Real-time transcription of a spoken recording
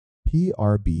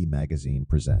PRB Magazine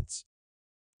presents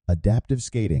Adaptive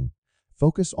Skating,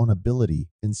 Focus on Ability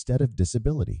Instead of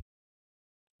Disability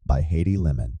by Heidi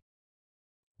Lemmon.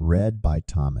 Read by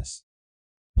Thomas.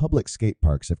 Public skate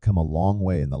parks have come a long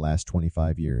way in the last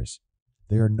 25 years.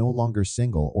 They are no longer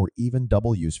single or even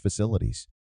double-use facilities.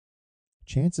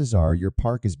 Chances are your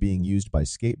park is being used by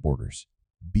skateboarders,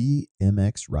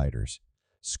 BMX riders,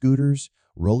 scooters,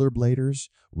 rollerbladers,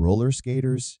 roller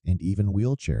skaters, and even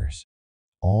wheelchairs.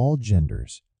 All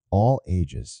genders, all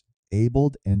ages,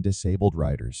 abled and disabled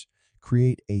riders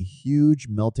create a huge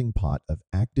melting pot of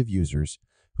active users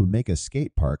who make a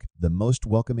skate park the most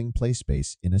welcoming play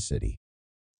space in a city.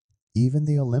 Even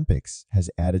the Olympics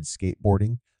has added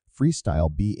skateboarding, freestyle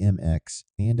BMX,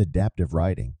 and adaptive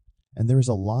riding, and there is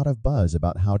a lot of buzz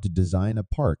about how to design a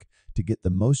park to get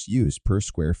the most use per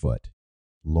square foot.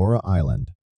 Laura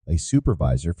Island, a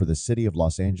supervisor for the City of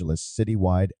Los Angeles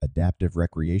Citywide Adaptive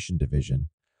Recreation Division,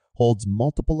 holds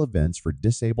multiple events for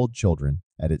disabled children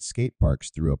at its skate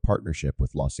parks through a partnership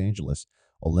with Los Angeles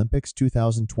Olympics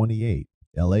 2028,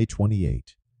 LA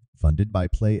 28, funded by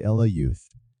Play LA Youth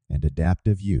and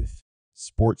Adaptive Youth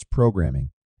Sports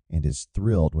Programming, and is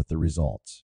thrilled with the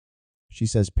results. She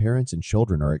says parents and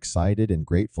children are excited and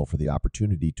grateful for the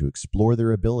opportunity to explore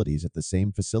their abilities at the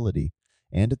same facility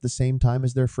and at the same time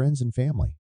as their friends and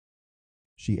family.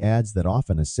 She adds that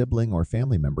often a sibling or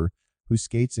family member who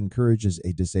skates encourages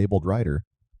a disabled rider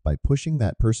by pushing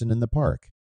that person in the park.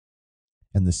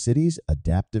 And the city's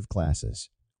adaptive classes,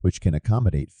 which can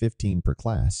accommodate 15 per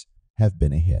class, have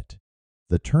been a hit.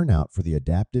 The turnout for the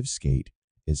adaptive skate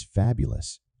is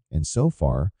fabulous, and so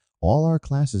far, all our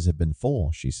classes have been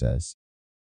full, she says.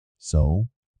 So,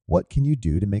 what can you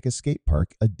do to make a skate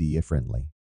park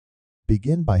ADA-friendly?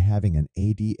 Begin by having an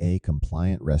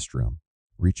ADA-compliant restroom,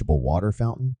 reachable water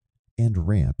fountain, and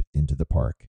ramp into the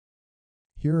park.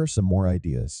 Here are some more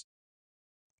ideas.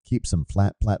 Keep some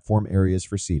flat platform areas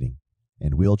for seating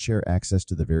and wheelchair access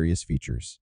to the various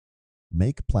features.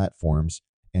 Make platforms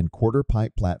and quarter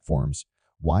pipe platforms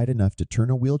wide enough to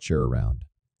turn a wheelchair around.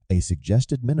 A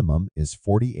suggested minimum is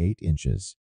 48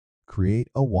 inches. Create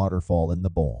a waterfall in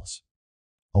the bowls.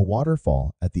 A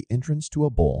waterfall at the entrance to a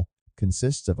bowl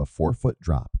consists of a 4-foot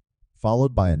drop,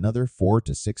 followed by another 4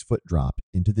 to 6 foot drop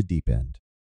into the deep end.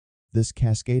 This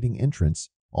cascading entrance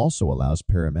also allows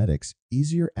paramedics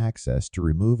easier access to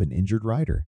remove an injured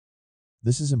rider.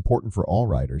 This is important for all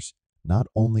riders, not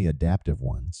only adaptive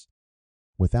ones.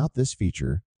 Without this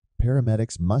feature,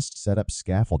 paramedics must set up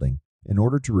scaffolding in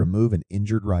order to remove an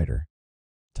injured rider.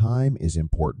 Time is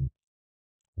important.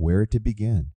 Where to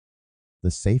begin?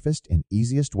 The safest and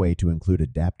easiest way to include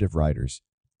adaptive riders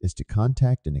is to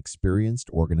contact an experienced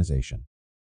organization.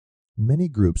 Many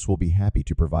groups will be happy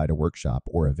to provide a workshop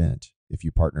or event if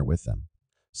you partner with them.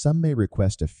 Some may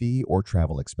request a fee or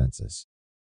travel expenses.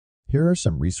 Here are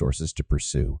some resources to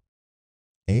pursue.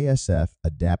 ASF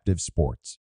Adaptive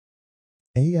Sports.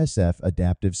 ASF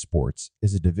Adaptive Sports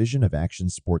is a division of Action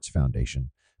Sports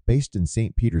Foundation based in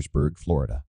St. Petersburg,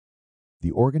 Florida.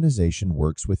 The organization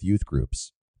works with youth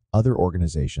groups, other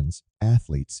organizations,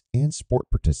 athletes, and sport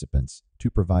participants to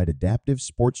provide adaptive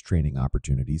sports training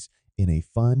opportunities in a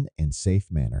fun and safe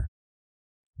manner.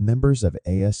 Members of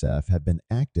ASF have been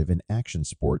active in action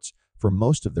sports for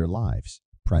most of their lives,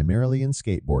 primarily in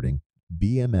skateboarding,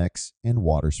 BMX, and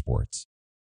water sports.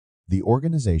 The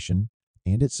organization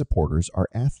and its supporters are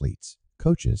athletes,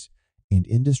 coaches, and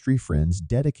industry friends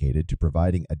dedicated to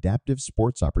providing adaptive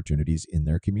sports opportunities in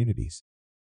their communities.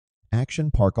 Action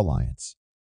Park Alliance.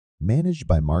 Managed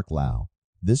by Mark Lau,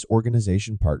 this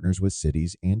organization partners with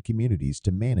cities and communities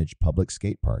to manage public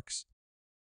skate parks.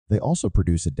 They also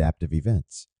produce adaptive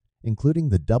events, including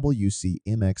the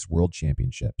WCMX World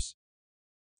Championships.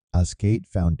 A Skate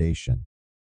Foundation.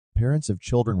 Parents of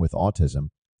children with autism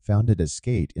founded a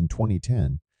skate in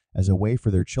 2010 as a way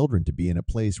for their children to be in a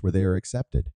place where they are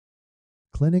accepted.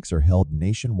 Clinics are held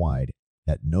nationwide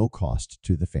at no cost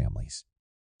to the families.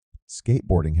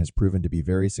 Skateboarding has proven to be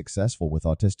very successful with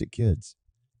autistic kids.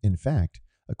 In fact,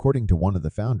 according to one of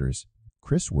the founders,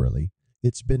 Chris Worley,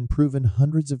 it's been proven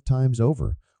hundreds of times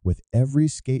over with every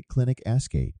skate clinic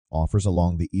Skate offers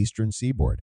along the eastern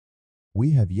seaboard.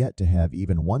 We have yet to have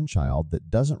even one child that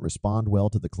doesn't respond well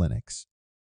to the clinics.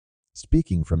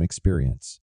 Speaking from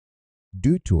experience.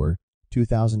 Dew Tour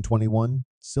 2021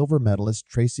 silver medalist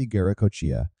Tracy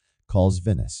Garricochia calls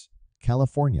Venice,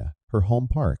 California, her home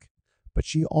park, but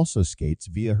she also skates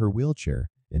via her wheelchair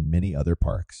in many other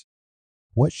parks.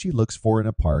 What she looks for in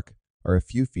a park are a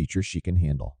few features she can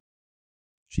handle.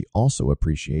 She also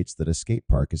appreciates that a skate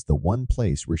park is the one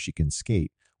place where she can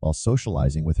skate while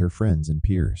socializing with her friends and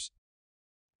peers.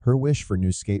 Her wish for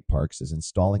new skate parks is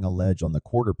installing a ledge on the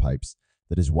quarter pipes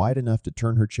that is wide enough to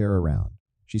turn her chair around.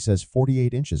 She says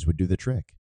 48 inches would do the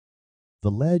trick.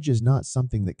 The ledge is not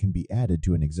something that can be added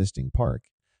to an existing park,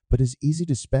 but is easy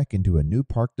to spec into a new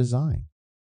park design.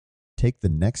 Take the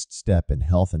next step in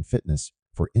health and fitness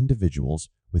for individuals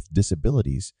with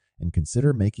disabilities and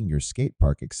consider making your skate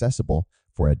park accessible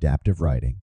for adaptive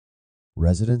riding.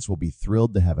 Residents will be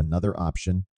thrilled to have another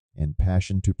option and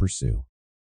passion to pursue.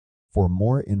 For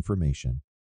more information,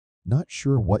 not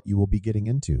sure what you will be getting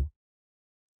into?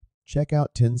 Check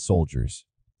out Tin Soldiers,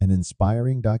 an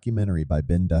inspiring documentary by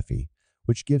Ben Duffy,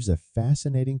 which gives a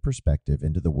fascinating perspective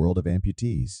into the world of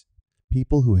amputees,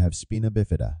 people who have spina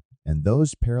bifida, and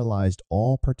those paralyzed,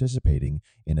 all participating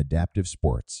in adaptive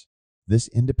sports. This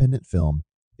independent film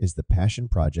is the passion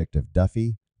project of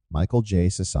Duffy, Michael J.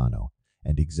 Sassano,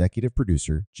 and executive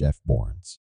producer Jeff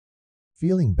Bournes.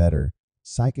 Feeling better,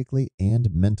 psychically and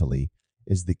mentally,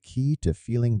 is the key to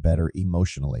feeling better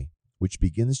emotionally, which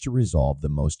begins to resolve the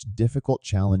most difficult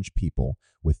challenge people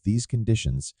with these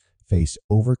conditions face: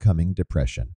 overcoming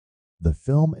depression. The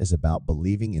film is about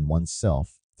believing in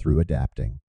oneself through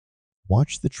adapting.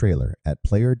 Watch the trailer at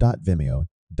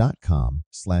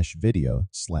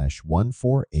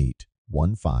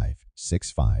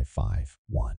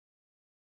player.vimeo.com/video/148156551.